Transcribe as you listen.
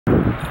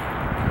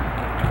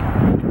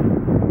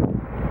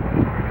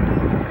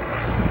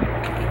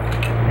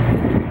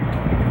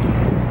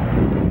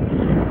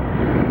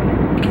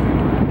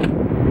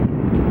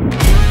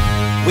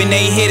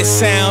they hear the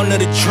sound of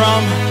the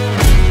drum,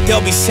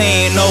 they'll be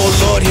saying, oh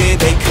Lord, here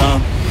they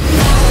come.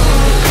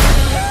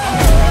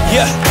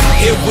 Yeah,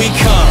 here we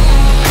come.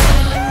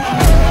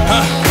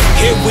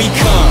 Here we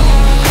come.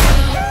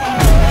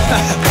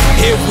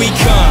 Here we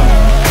come.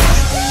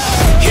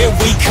 Here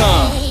we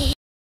come.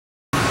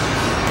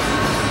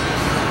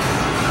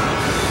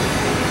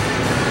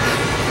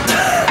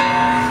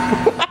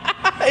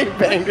 He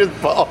banged his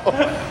ball.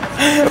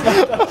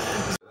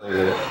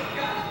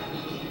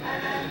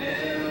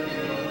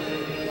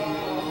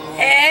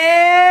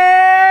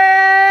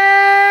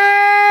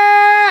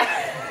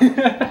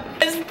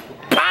 It's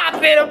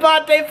poppin'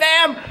 Abate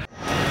fam!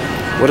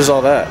 What is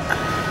all that?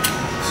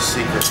 It's a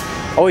secret.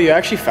 Oh, you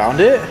actually found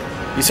it?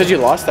 You said you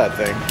lost that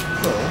thing.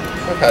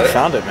 Oh, I've had You it.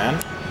 found it, man.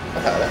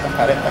 I've had it. I've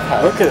had it. I've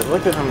had it.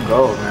 Look at him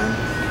go, man.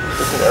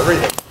 Look at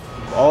everything.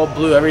 All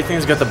blue,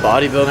 everything's got the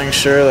bodybuilding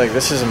shirt. Like,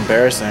 this is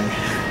embarrassing.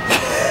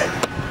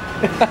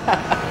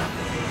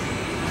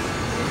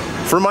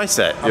 For my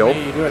set, How yo.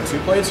 many, you doing 2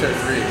 plates or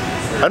 3?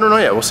 I don't know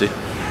yet. We'll see.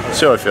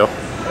 See how I feel.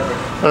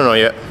 I don't know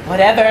yet.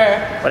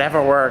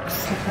 Whatever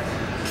works.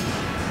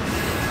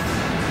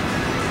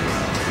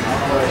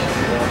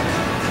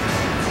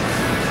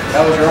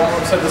 That was your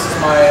own set. This is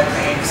my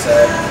main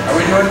set. Are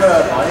we doing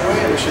the body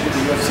weight or should we do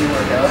UFC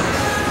workout?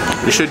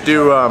 We should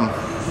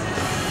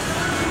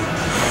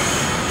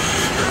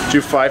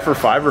do 5 for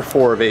 5 or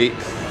 4 of 8.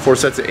 4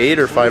 sets of 8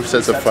 or 5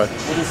 sets of 5. We'll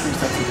do 3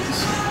 sets of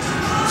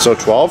these. So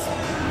 12?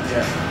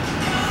 Yeah.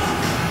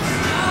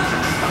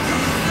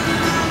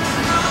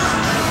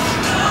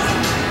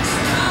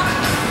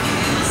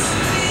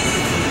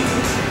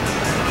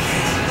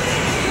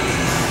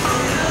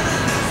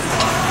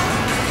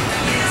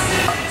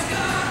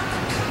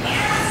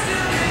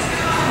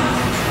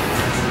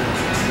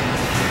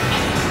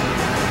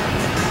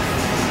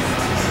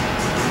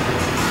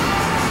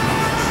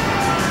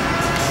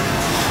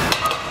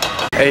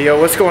 Hey yo,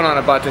 what's going on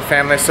Abate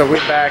family? So we're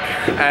back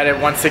at it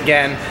once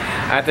again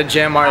at the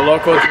gym, our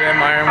local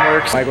gym,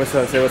 Ironworks. Mike, what's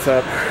up? Say what's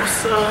up.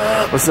 What's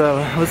up? What's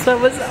up? What's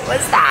up? What's up?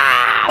 What's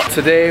up?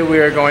 Today we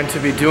are going to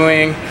be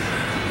doing,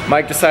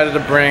 Mike decided to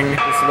bring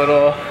this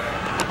little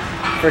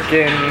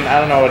freaking,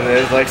 I don't know what it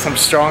is, like some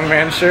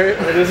strongman shirt.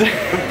 What is it?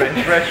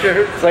 Bench press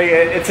shirt? It's like,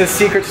 it's a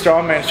secret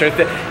strongman shirt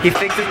that he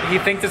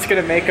thinks it's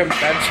gonna make him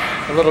bench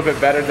a little bit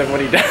better than what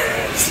he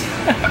does.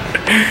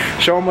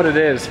 Show him what it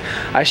is.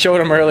 I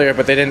showed him earlier,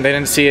 but they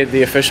didn't see it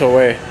the official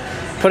way.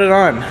 Put it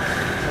on.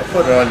 I'll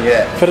put it on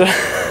yet. Put it on.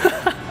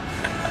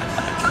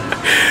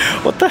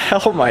 What the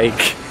hell,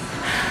 Mike?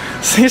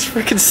 He's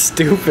freaking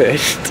stupid.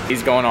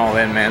 He's going all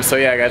in, man. So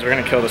yeah, guys, we're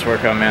gonna kill this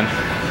workout, man.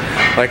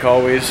 Like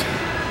always.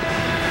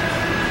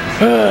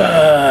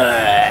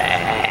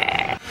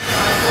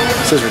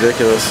 This is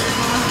ridiculous.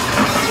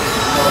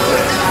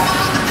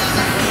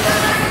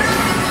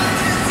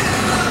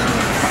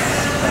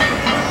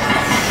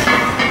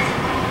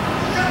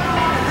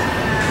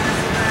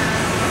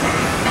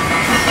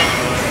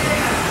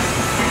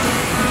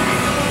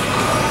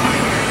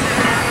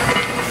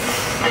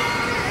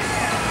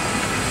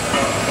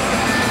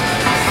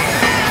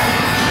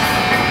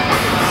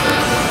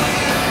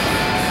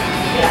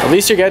 At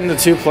least you're getting the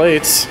 2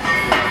 plates.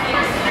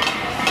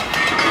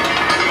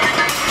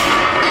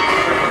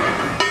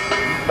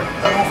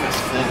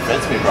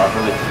 Fits me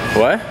properly.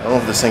 What? I don't know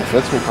if this thing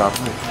fits me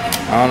properly.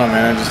 I don't know,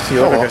 man.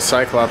 You look like a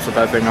cyclops with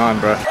that thing on,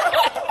 bro.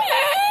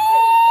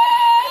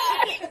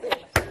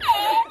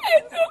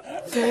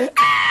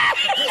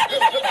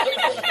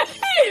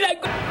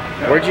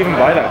 Where'd you even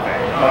buy that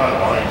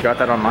thing? You got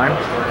that online?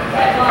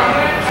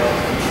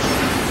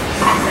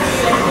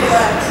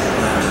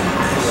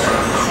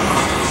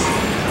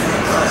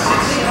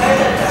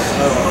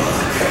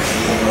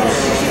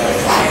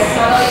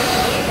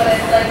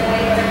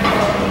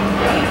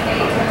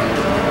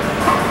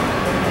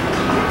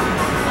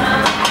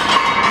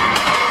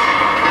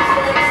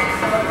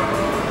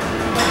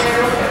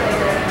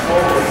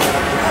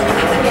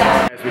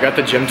 We got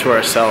the gym to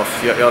ourselves.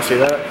 Y'all see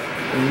that?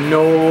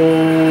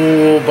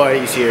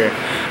 Nobody's here.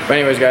 But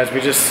anyways, guys, we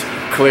just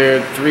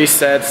cleared 3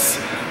 sets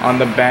on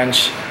the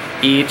bench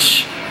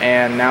each,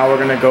 and now we're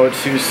gonna go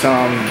to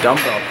some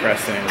dumbbell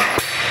pressing.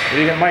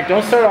 Mike,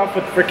 don't start off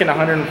with freaking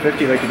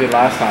 150 like you did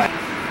last time.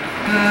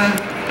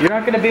 You're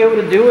not gonna be able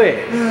to do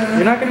it.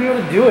 You're not gonna be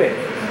able to do it.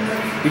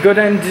 You go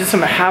down and do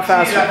some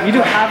half-ass, you do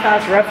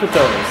half-ass reps with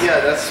those. Yeah,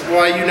 that's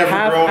why you never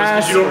grow,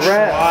 because you don't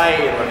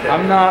try.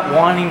 I'm not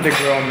wanting to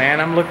grow, man.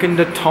 I'm looking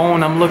to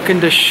tone, I'm looking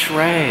to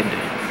shred.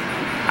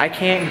 I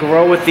can't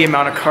grow with the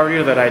amount of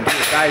cardio that I do.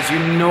 Guys, you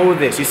know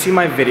this. You see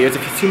my videos.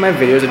 If you see my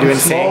videos, I do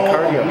insane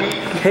cardio.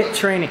 Hit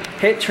training.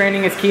 Hit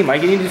training is key,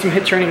 Mike. You need to do some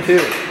hit training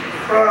too.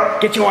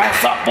 Get your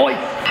ass up, boy.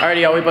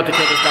 Alrighty, y'all, we about to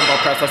kill this dumbbell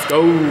press. Let's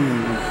go.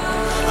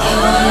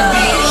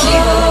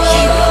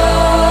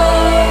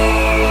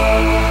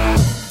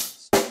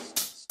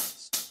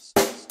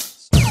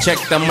 Check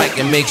the mic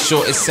and make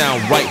sure it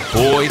sound right,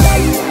 boys.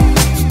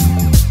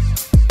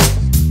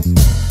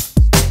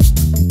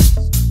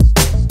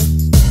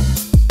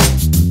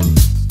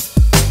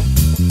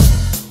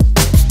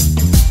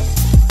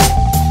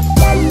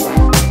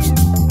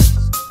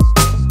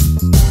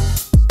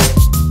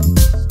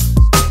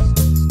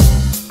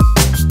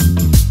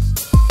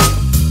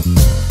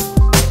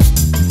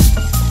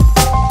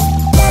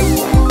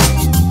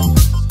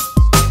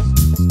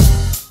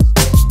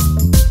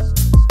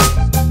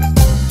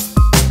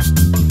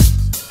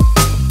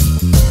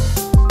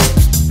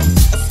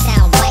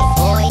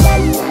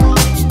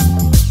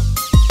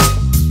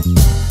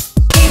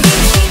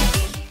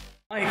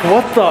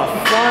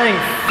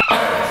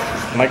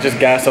 flying. Mike just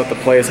gassed out the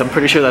place. I'm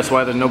pretty sure that's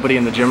why there's nobody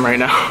in the gym right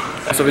now.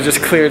 So we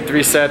just cleared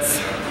 3 sets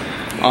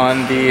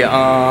on the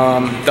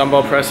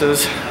dumbbell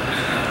presses.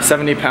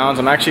 70 pounds.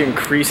 I'm actually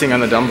increasing on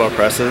the dumbbell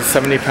presses.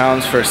 70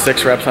 pounds for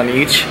 6 reps on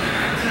each.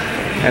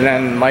 And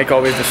then Mike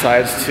always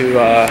decides to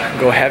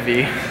go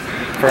heavy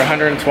for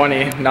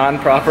 120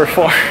 non-proper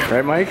form.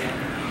 Right, Mike?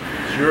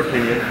 It's your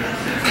opinion.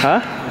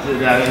 Huh?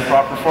 That is a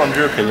proper form,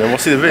 your opinion. We'll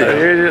see the video.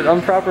 You're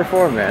on proper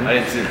form, man. I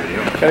didn't see the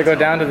video. Gotta go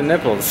down to the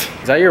nipples.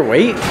 Is that your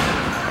weight?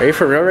 Are you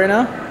for real right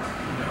now?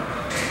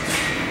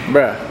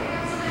 Bruh.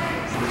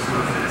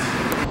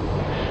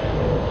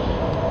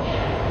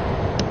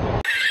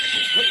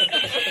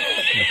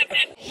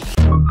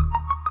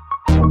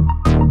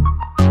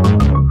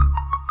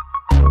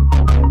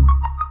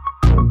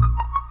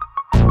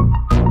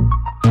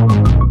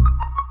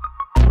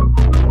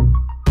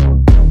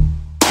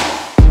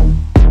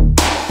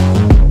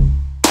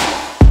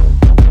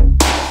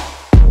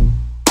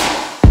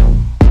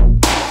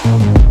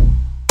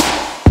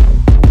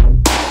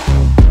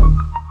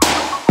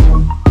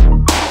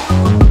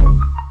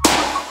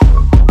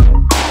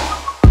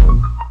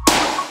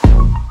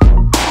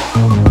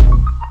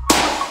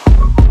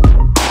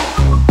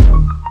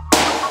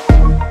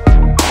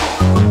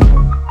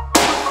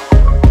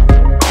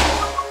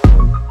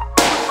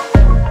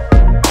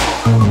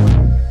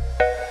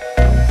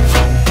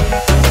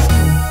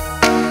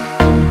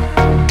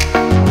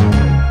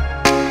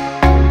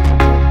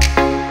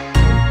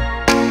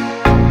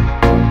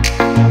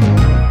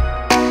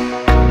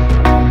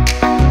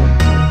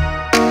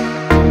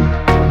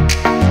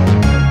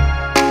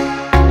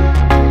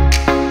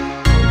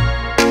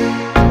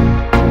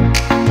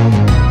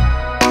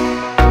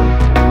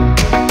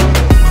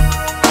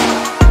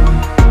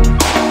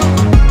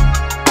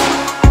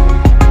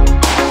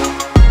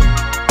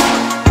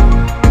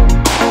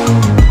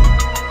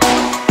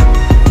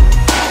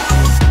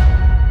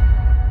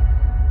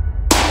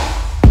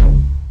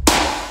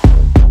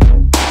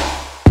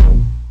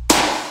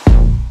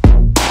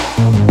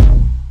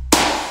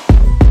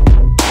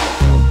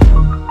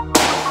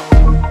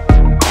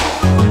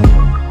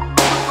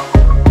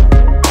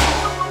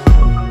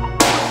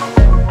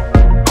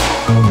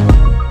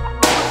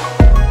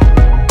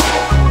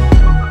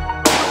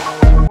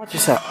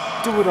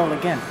 Do it all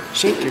again.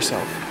 Shake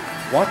yourself.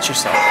 Watch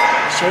yourself.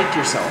 Shake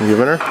yourself. You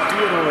winner? Do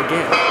it all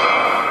again.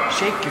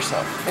 Shake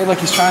yourself. Hey, look,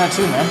 he's trying it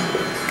too, man.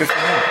 Good for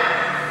him.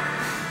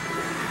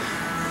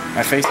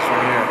 My face is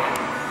right here.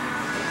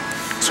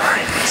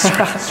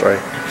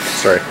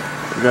 Sorry.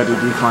 We gotta do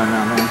decline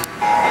now, man.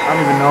 I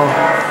don't even know.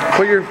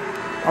 Put your...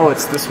 Oh,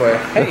 it's this way.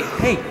 Hey.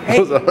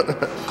 You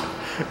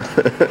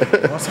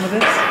want some of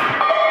this?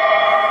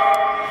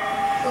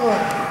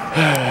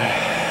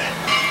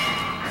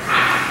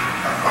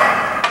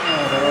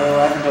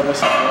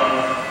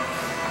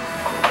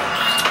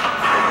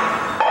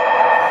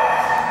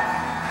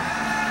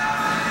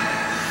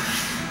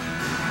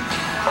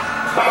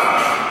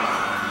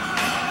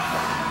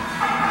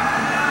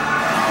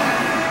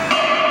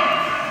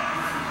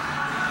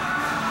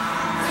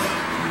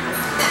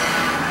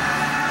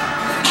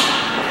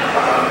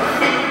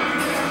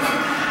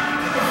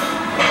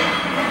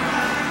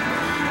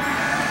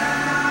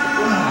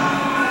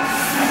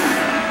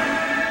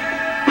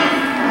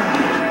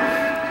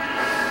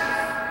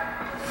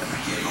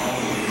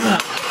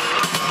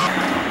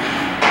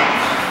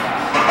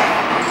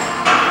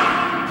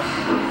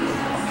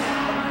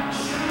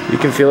 You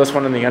can feel this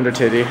one in the under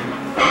titty.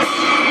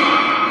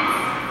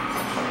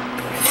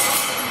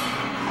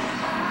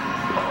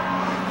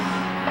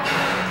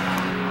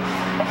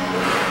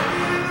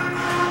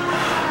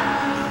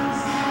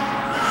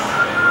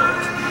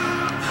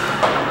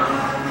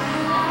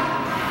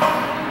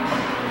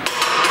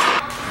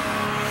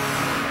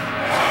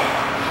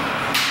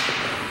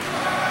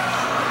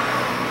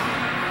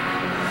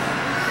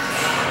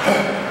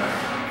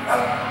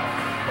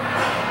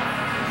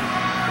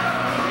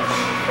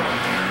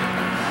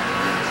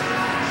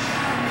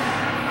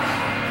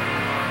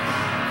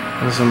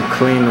 Those are some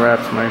clean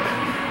reps, Mike.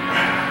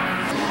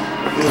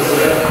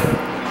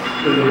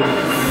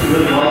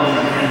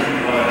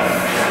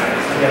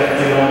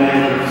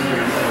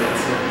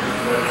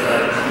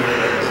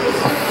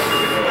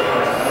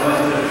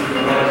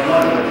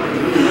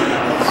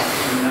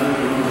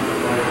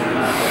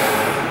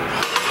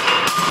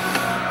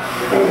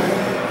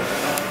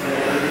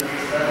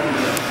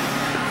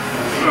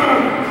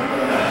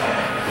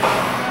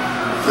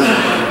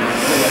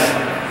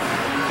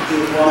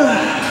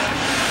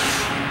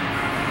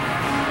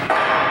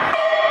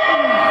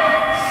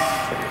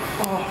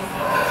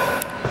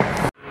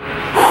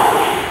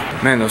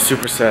 Man, those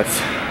supersets.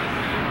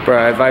 Bro,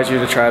 I advise you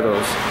to try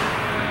those.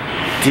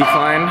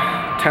 Decline,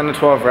 10 to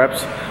 12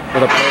 reps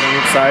with a plate on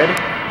each side.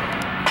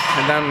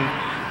 And then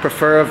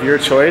prefer of your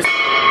choice.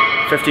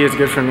 50 is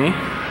good for me.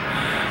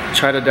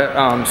 Try to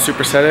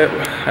superset it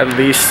at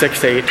least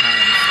 6 to 8 times.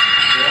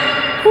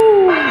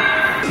 Woo.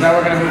 Now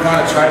we're gonna move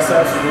on to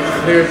triceps,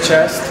 clear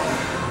chest.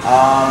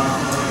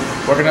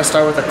 We're gonna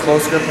start with a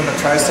close grip on the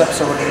triceps,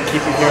 so we're gonna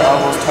keep it here,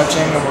 elbows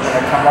touching, and we're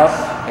gonna come up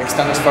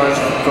extend as far as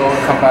you can go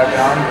and come back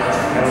down.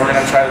 And we're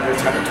gonna try to do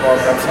 10 to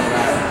 12 reps on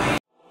that.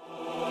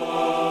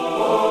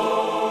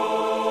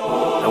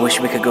 I wish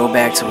we could go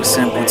back to a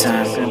simple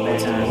time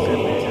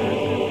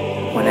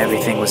when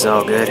everything was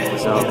all good.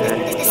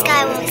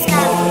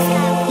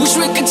 Wish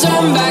we could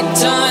turn back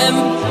time,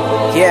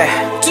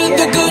 to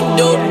the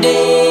good old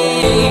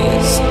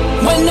days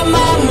when the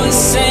mama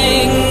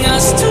sang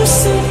us to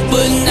sleep,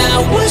 but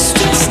now we're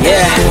stressed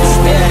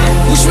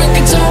out. Wish we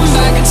could turn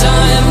back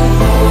time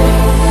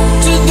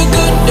to the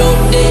good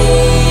old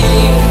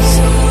days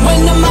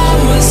when the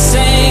mama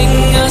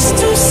sang us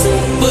to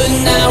sleep, but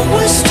now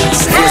we're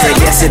stressed out. Feels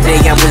like yesterday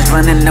I was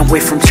running away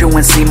from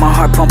truancy. My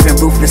heart pumping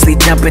ruthlessly,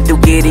 jumping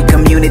through giddy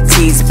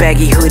communities.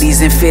 Baggy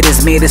hoodies and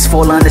fitters made us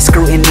fall under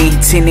scrutiny.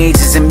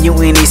 Teenagers and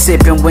mutiny,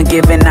 sipping when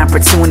given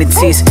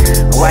opportunities.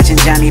 Watching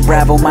Johnny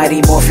Bravo,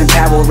 Mighty Morphin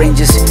Power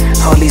Rangers.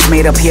 All these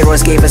made up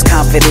heroes gave us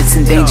confidence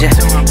in danger.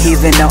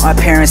 Even though our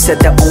parents said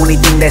the only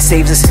thing that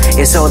saves us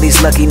is all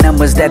these lucky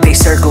numbers that they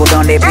circled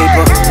on their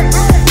paper.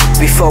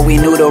 Before we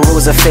knew the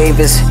rules of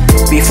favors,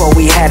 before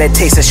we had a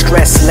taste of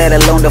stress, let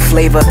alone the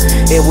flavor,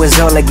 it was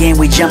all a game,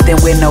 we jumped in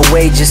with no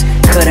wages.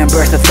 Couldn't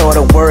birth the thought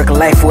of work,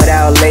 life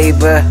without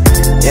labor.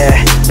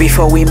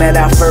 Before we met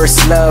our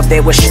first love, they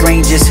were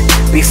strangers.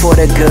 Before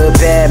the good,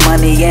 bad,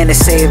 money and the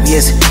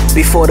saviors.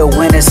 Before the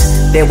winners,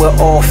 they were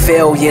all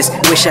failures.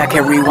 Wish I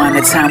could rewind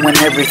the time when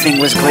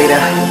everything was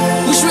greater.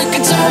 Wish we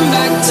could turn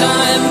back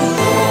time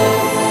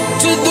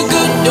to the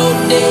good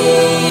old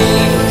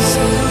days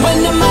when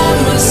the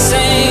mama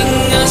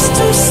sang us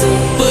to sleep,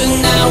 but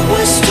now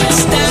we're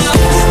stressed out.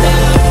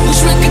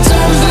 Wish we could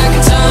turn back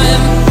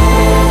time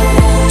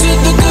to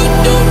the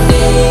good old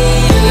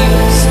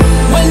days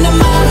when the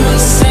mama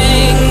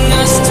sang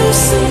us to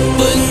sleep,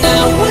 but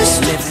now we're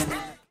stressed out.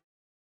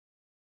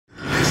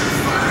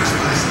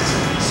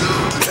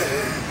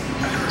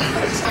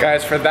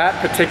 Guys, for that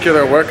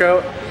particular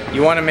workout,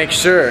 you want to make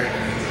sure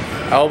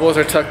elbows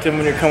are tucked in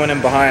when you're coming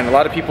in behind. A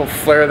lot of people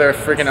flare their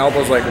freaking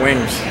elbows like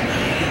wings.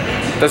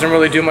 Doesn't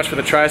really do much for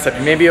the tricep.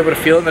 You may be able to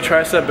feel it in the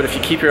tricep, but if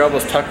you keep your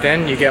elbows tucked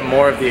in, you get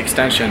more of the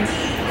extension.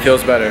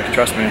 Feels better,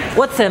 trust me.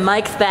 What's in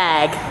Mike's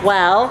bag?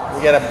 Well,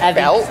 You got a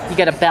belt. You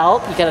got a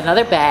belt. You got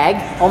another bag.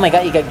 Oh my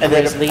God, you got And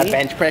then Grizzly. a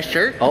bench press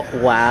shirt. Oh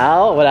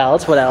wow. What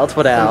else? What else?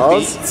 What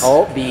else? beats.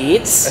 Oh,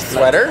 beats. A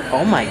sweater.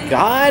 Oh my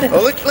God.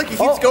 Oh, look, he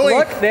keeps going.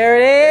 Look, there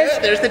it is. Yeah,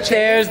 there's the chain.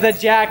 There's the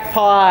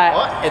jackpot.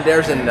 Oh, and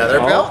there's another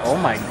belt. Oh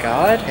my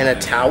God. And a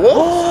towel.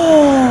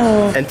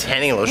 Oh. And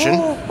tanning lotion.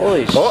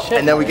 Holy shit.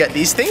 And then we got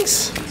these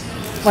things.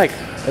 Mike,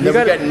 And then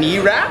we got knee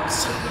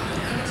wraps.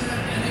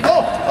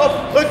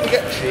 Oh, look, we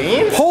got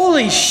chains.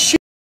 holy shit.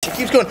 It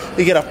keeps going.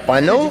 We get a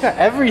funnel. You got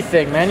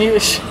everything, man.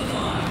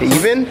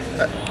 Even.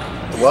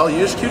 Well,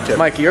 use Q-tip.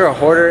 Mike, you're a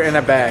hoarder in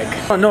a bag.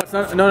 Oh, no, it's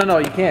not. No,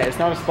 you can't. It's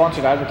not a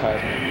sponsored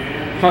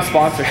advertisement. It's not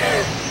sponsored.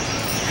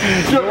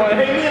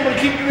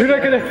 You're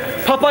not gonna.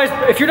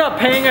 Popeyes, if you're not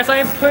paying us, I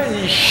am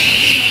putting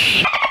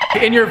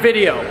in your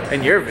video.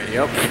 In your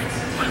video?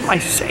 What am I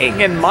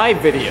saying in my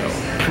video?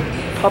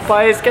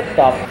 Popeyes, get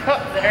the. Oh,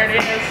 there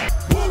it is.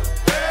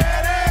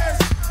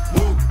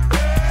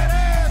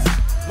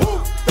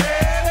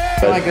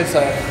 Get my good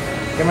side.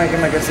 Get my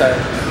good side.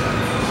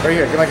 Right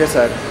here, get my good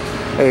side.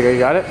 There you go, you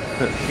got it?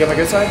 You get my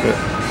good side? Yeah.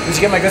 Did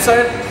you get my good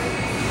side?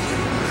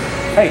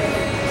 Hey,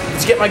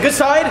 did you get my good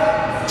side?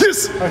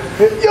 Yes!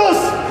 Yes!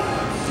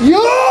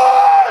 Yes!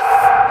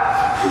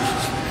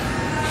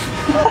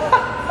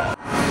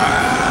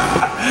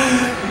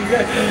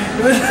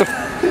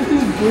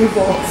 These blue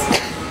balls.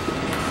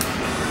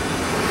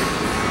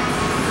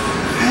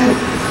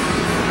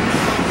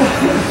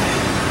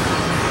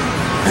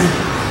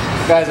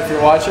 Guys, if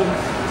you're watching,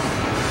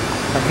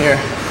 I'm here.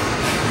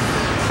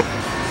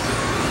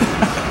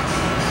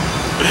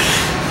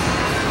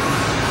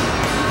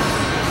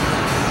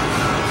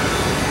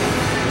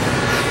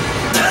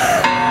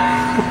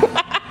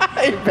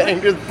 He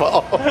banged his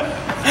ball.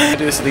 I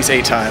do this at least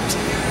 8 times.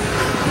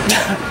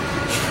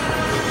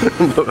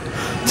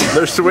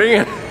 They're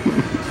swinging.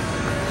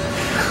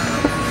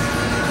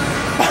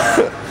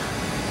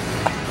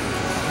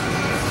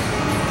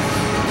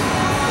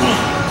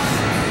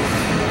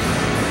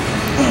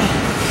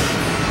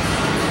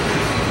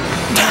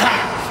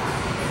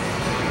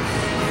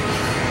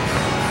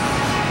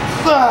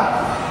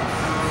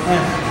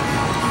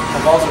 My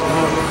balls are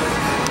moving.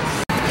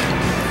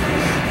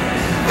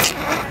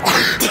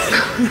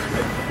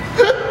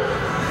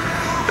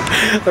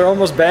 They're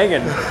almost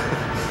banging.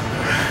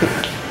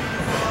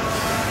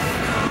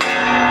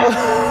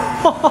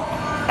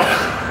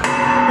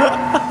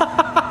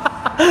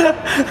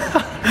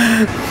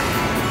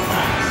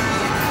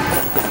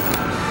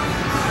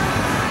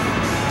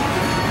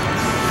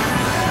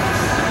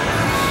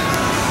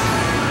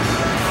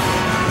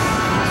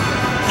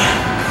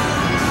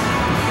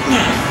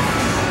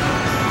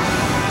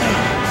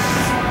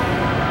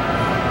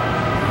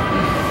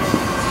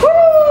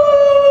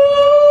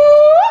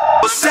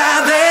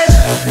 Savage.